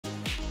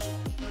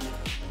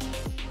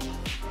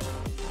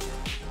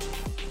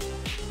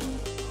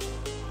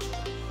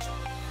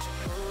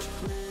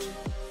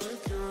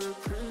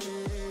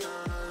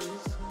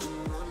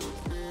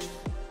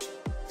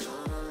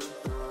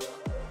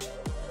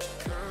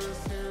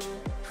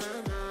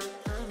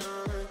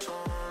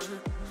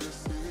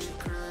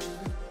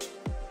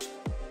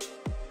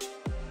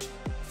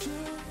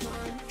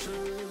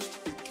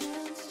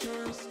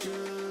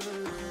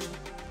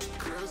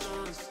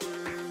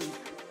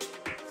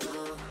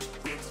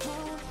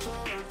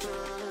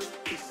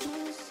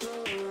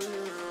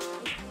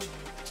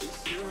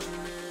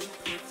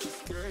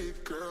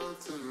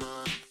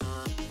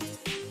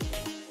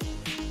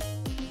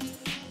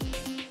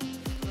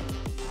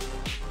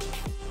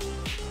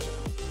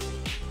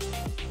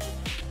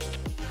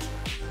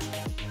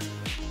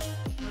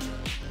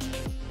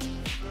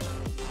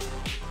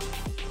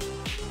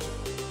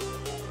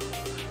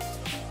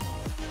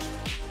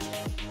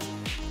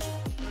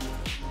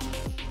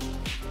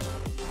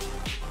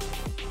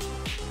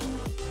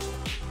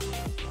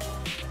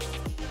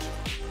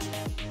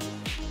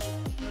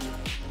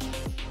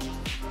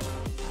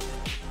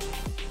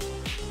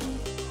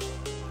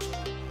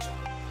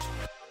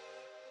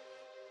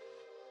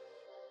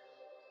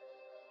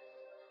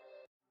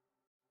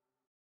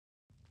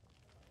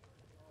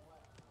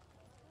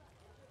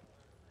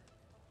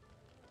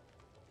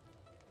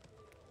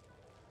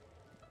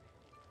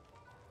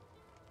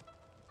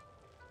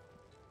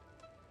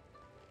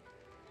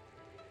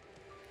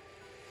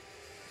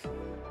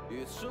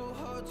It's so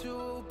hard to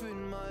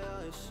open my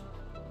eyes.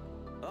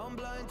 I'm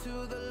blind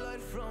to the light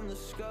from the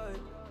sky.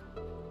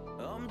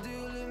 I'm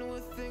dealing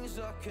with things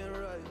I can't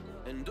write.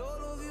 And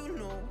all of you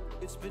know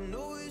it's been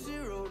no easy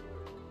road,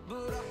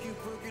 but I keep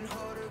working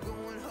harder,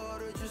 going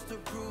harder just to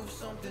prove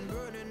something.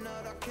 Burning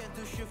out, I can't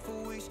do shit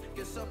for weeks.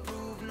 Guess I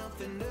proved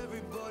nothing.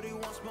 Everybody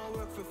wants my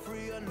work for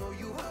free. I know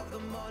you have the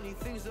money,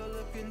 things are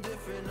looking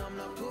different. I'm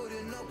not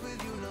putting up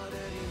with you, not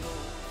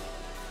anymore.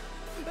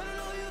 And I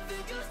know you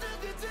think I still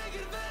can take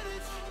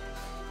advantage,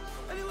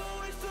 and you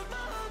always took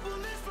my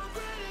humbleness for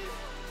granted.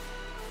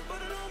 But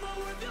I know my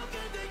worth, you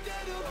can't take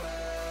that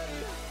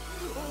away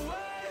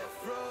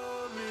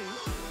from me.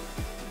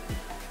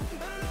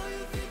 And I know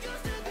you think I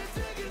still can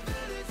take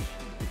advantage,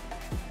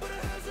 but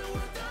it hasn't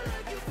worked out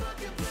like you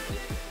fucking planned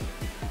it.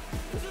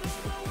 'Cause I know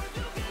my worth,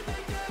 you can't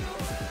take that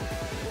away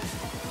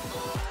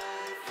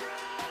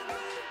from me.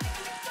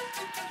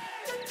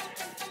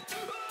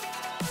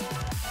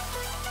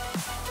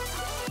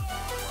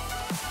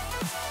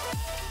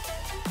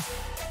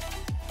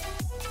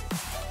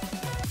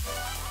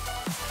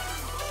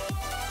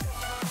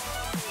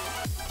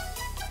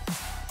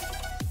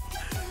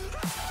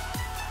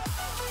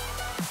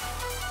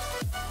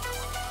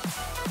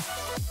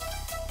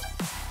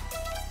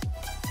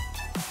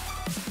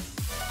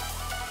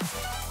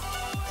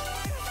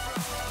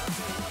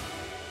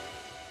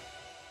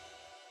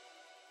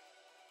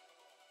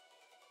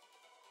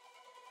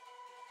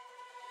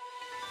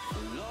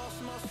 Lost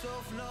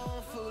myself, now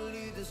I'm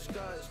fully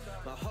disguised.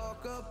 My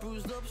heart got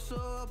bruised up, so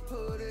I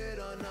put it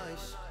on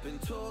ice. Been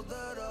told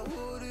that I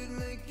wouldn't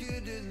make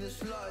it in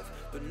this life,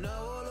 but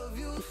now all of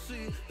you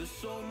see there's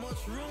so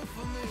much room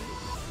for me.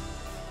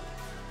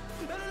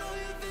 And I know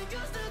you think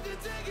I still can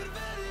take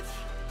advantage,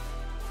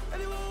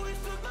 and you always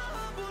took my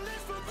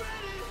humbleness for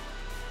granted.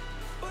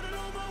 But I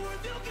know my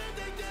worth, you can't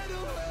take that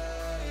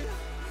away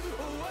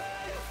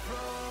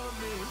from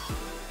me.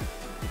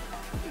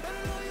 And I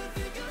know you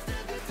think I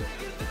still can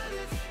take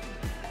advantage,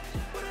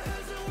 but it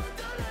hasn't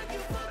worked out like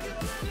you fucking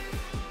planned it.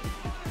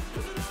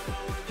 'Cause I know my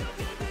worth, you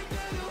can't take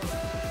that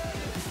away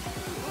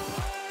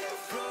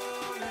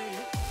from me.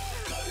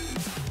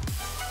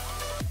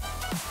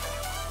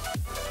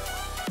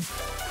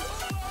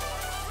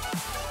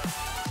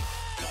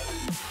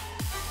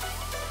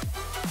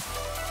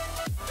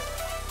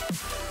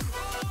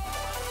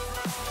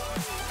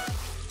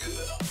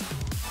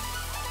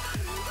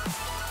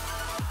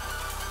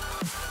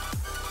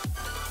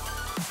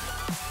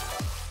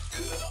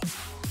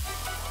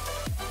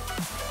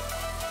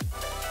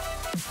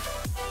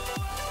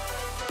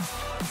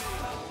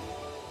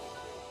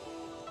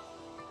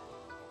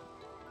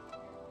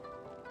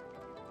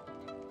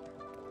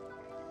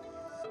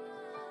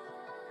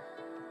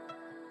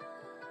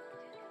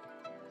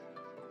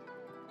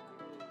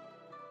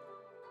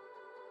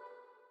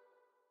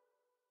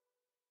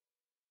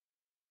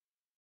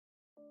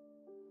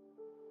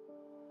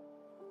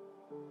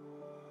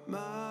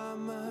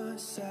 Mama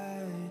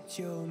said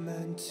you're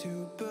meant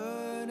to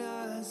burn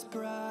as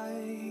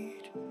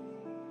bright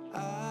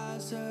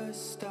as a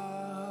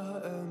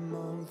star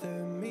among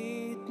the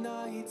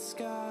midnight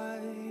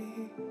sky.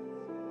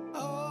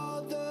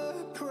 All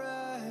the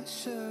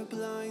pressure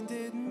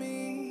blinded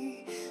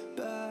me,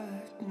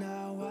 but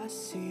now I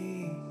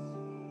see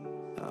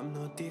I'm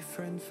no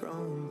different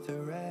from the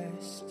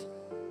rest.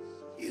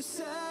 You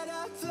said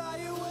I'd fly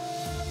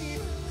away,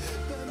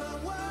 but my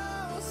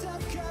walls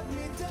have kept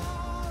me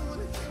down.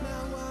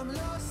 Now I'm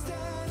lost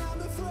and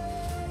I'm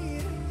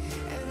afraid,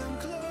 and I'm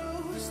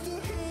close to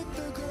hit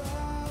the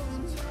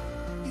ground.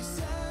 You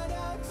said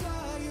I'd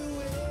fly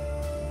away.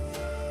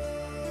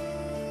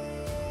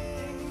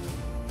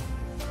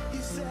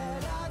 You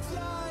said I'd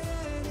fly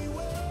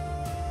anyway,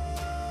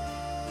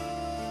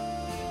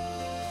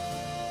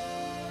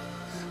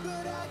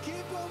 but I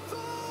keep on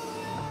falling.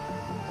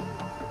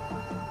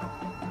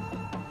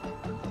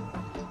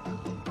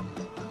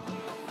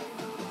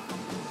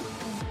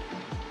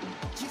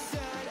 You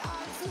said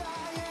I'd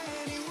fly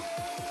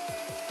anyway,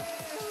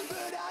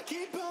 but I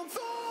keep on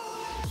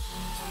falling.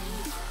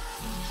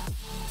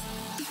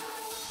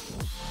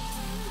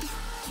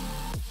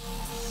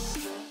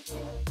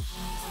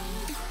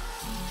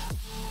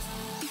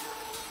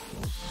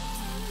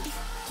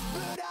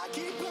 But I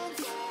keep on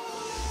falling.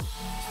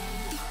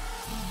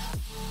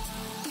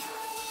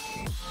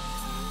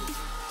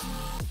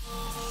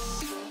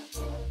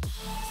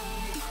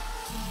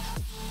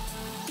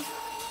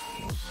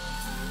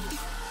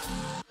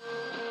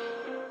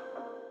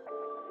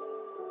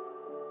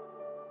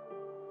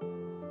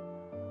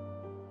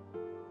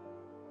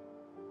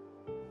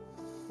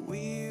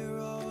 We're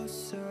all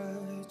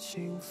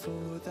searching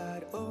for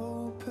that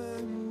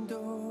open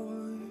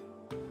door.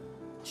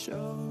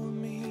 Show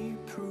me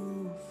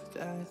proof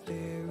that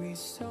there is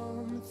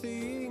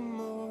something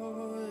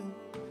more.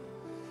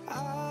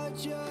 I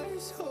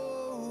just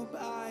hope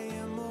I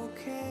am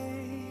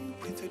okay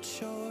with the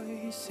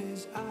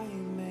choices I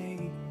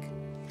make.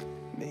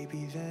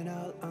 Maybe then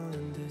I'll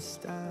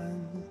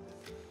understand.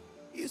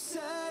 You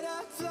said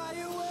I'd fly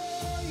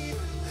away,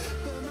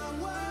 but my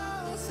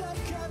walls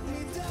have kept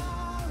me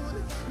down.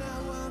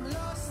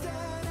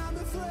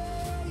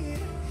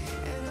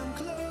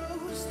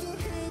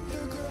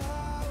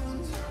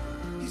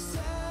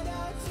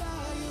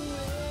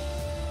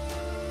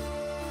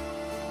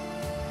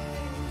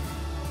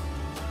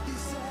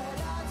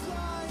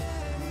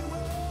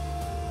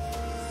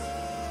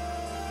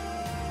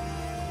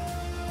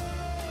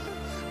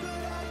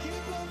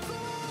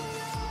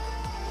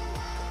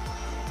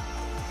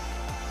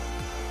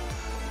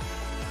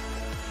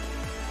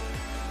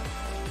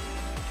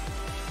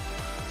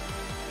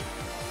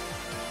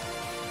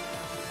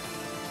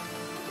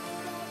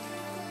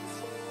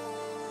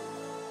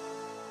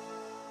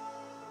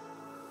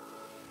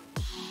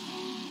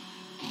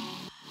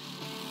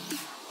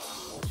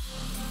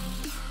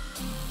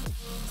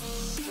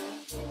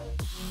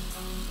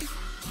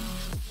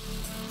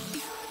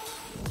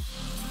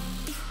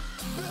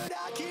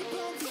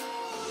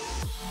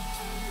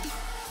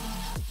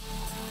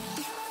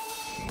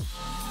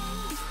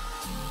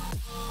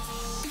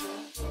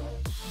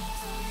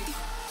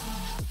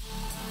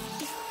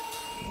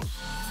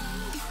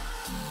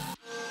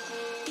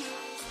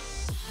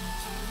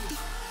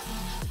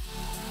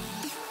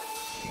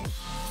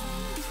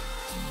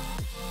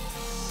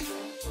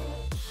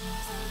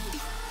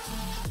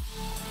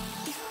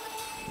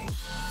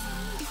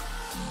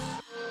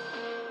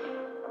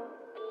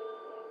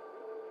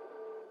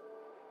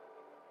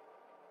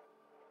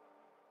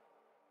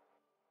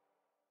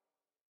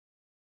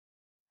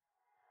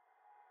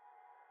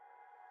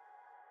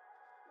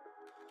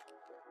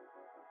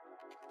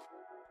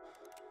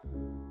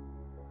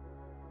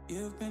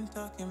 You've been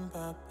talking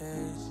about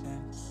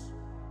patience,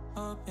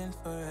 hoping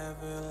for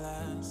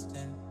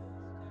everlasting.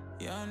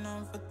 You're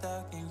known for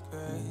talking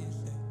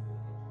crazy.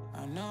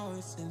 I know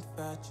it's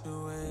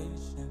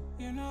infatuation.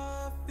 You know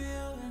how I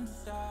feel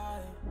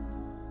inside.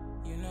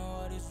 You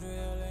know what is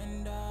real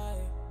and I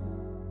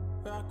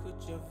rock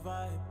with your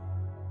vibe,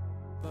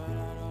 but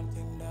I don't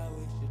think that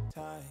we should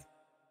tie.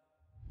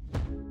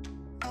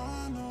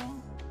 I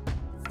know,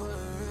 for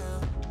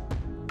real,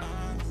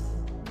 I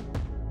know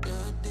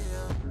the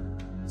deal.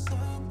 So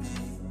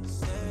please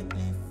set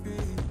me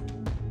free.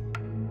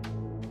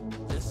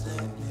 Just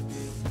let me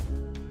be.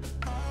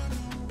 I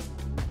know,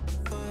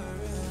 for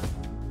real,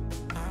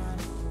 I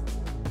know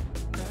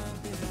the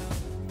deal.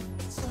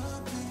 So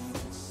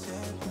please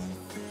set me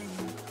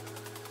free.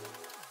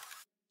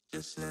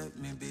 Just let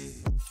me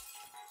be.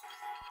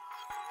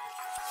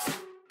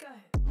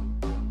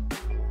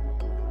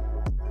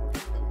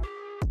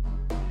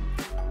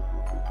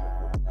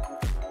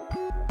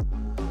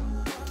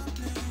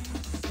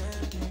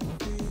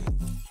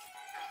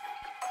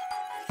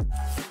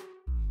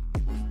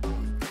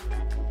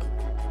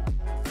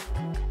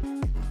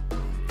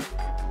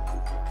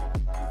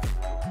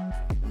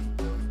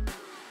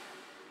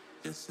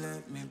 Just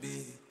let me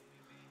be.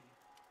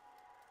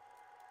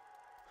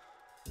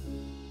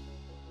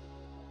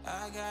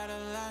 I got a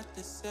lot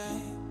to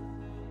say.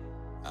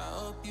 I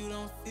hope you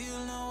don't feel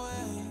no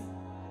way.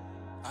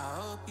 I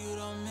hope you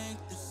don't make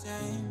the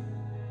same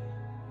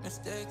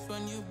mistakes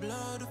when you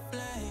blow the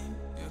flame.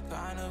 You're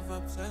kind of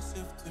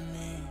obsessive to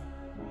me.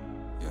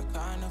 You're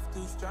kind of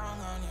too strong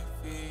on your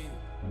feet.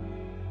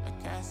 I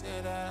can't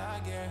say that I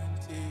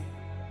guarantee,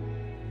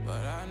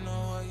 but I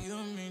know what you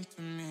mean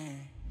to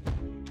me.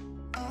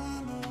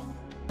 I know,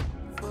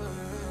 for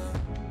real,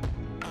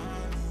 I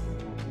know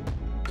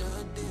the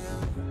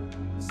deal.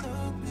 So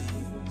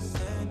please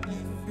set me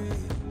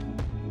free.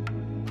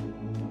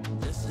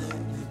 Just let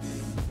me be.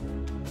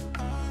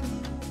 I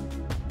know,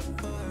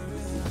 for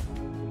real,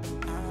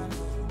 I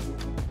know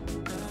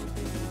the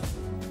deal.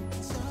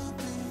 So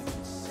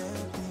please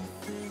set me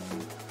free.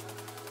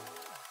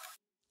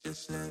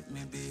 Just let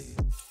me be.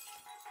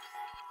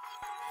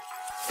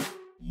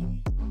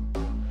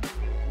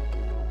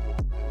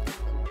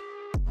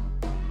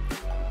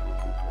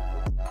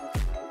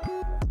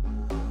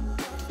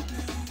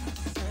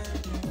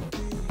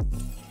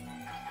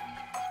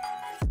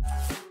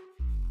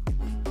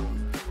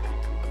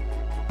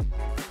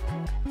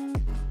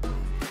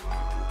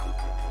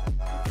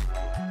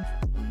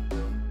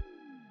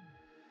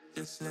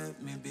 Just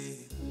let me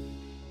be.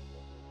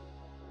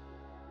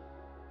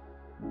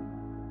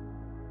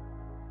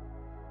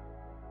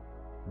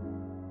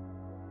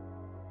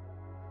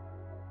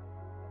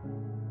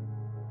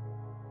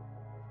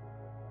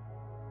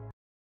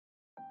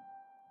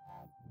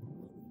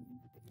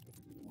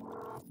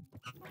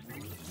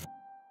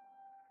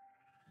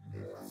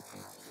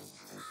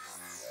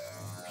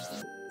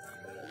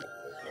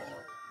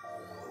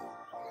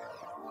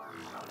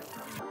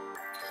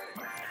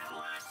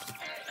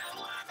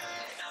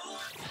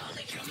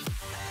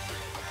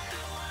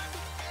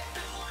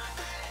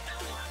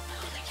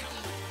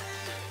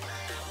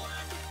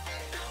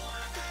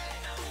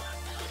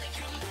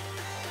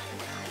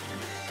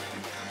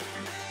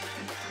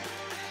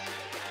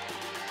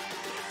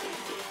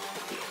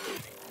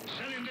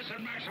 Setting this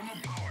at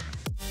maximum power.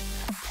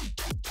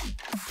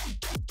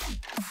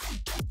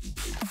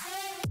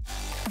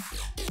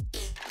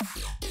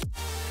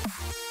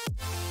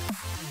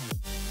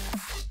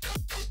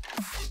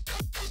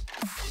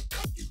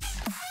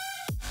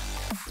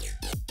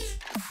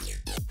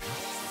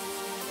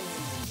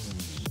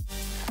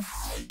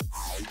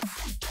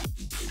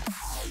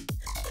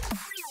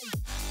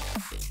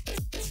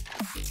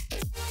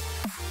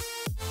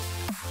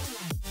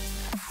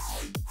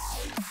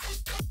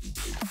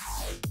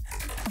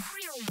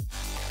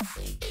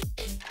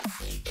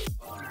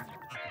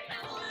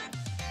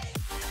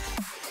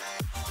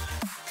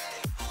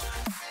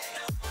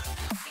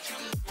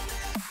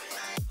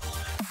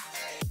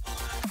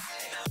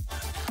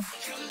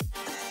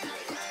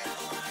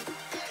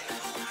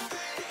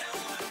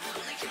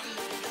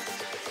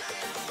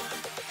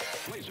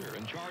 Laser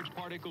and charged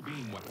particle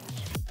beam weapons.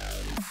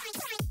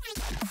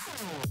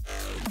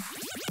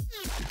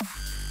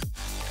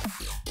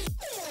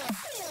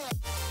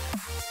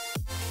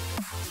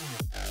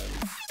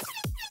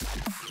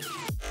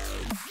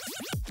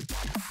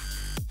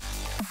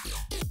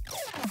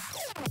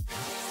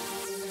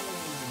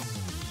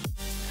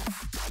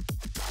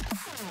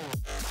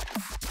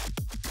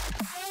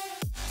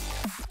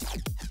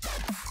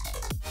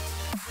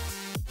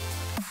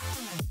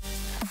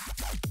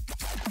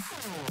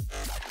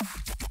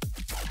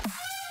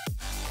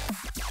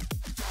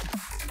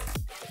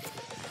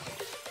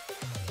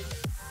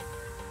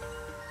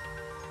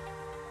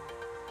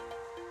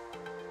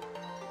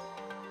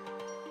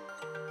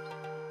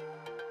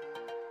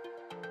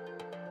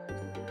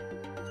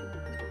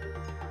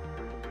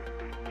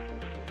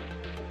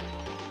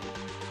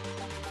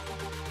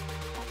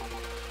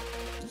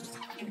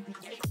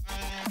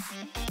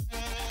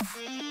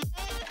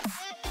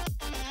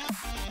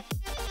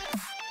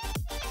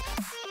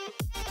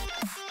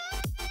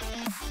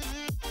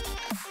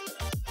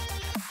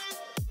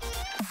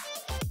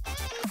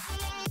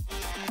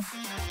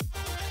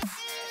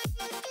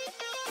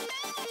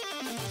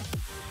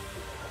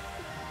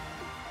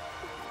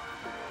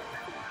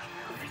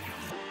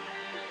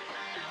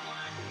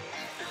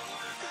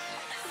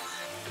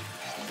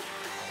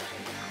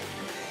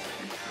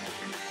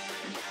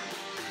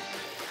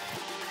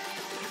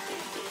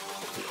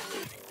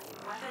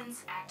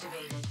 Defense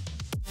activated.